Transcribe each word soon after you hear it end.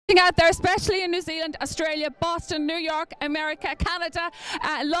out there, especially in New Zealand, Australia, Boston, New York, America, Canada,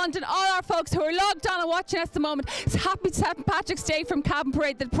 London, all our folks who are logged on and watching us at the moment. It's happy St Patrick's Day from Cavan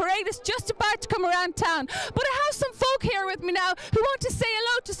Parade. The parade is just about to come around town, but I have some folk here with me now who want to say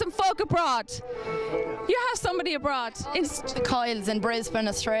hello to some folk abroad. You have somebody abroad. The Coils in Brisbane,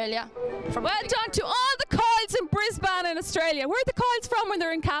 Australia. Well done to all the Coils in Brisbane in Australia. Where are the Coils from when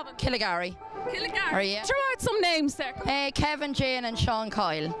they're in Cavan? Killigary. Killigary. Yeah. Throw out some names there. Kevin, Jane and Sean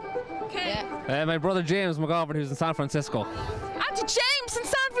Coyle. Okay. Yeah. My brother James McGovern, who's in San Francisco. And to James in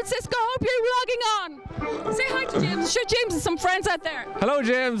San Francisco, hope you're logging on. Say hi to James. Show James and some friends out there. Hello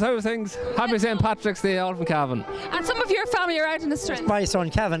James, how are things? Happy St Patrick's Day all from Cavan. And some of your family are out in Australia. My son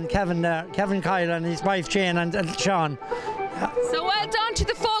Kevin Kyle and his wife Jane and Sean. So well done to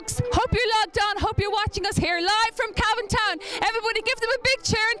the folks. Hope you're logged on. Hope you're watching us here live from Cavan Town. Everybody give them a big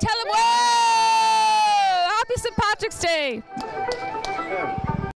cheer and tell them, whoa! Happy St Patrick's Day.